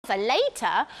for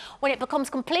later when it becomes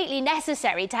completely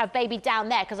necessary to have baby down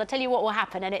there, because I'll tell you what will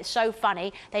happen, and it's so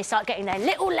funny. They start getting their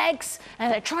little legs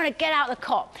and they're trying to get out of the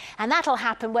cot. And that'll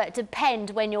happen where it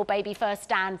depends when your baby first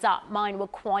stands up. Mine were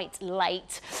quite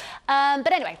late.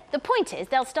 But anyway, the point is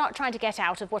they'll start trying to get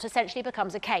out of what essentially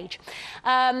becomes a cage.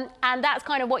 And that's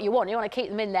kind of what you want. You want to keep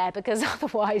them in there because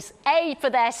otherwise, A, for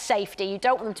their safety, you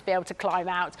don't want them to be able to climb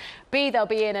out. B, they'll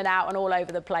be in and out and all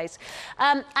over the place.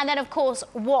 And then, of course,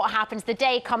 what happens? The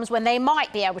day comes when they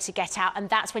might be able to get out, and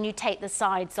that's when you take the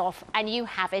sides off and you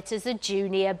have it as a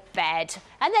junior bed.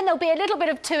 And then there'll be a little bit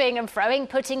of toing and froing,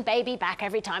 putting baby back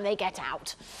every time they get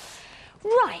out.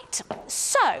 Right,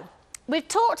 so we've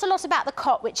talked a lot about the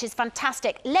cot, which is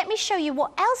fantastic. Let me show you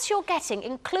what else you're getting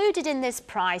included in this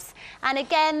price. And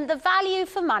again, the value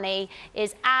for money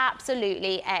is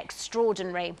absolutely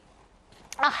extraordinary.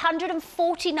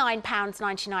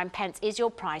 £149.99 is your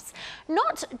price,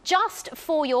 not just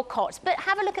for your cot, but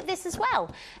have a look at this as well.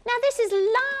 Now, this is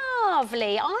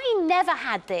lovely. I never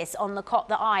had this on the cot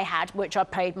that I had, which I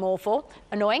paid more for,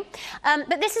 annoying.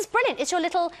 But this is brilliant. It's your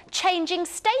little changing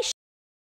station.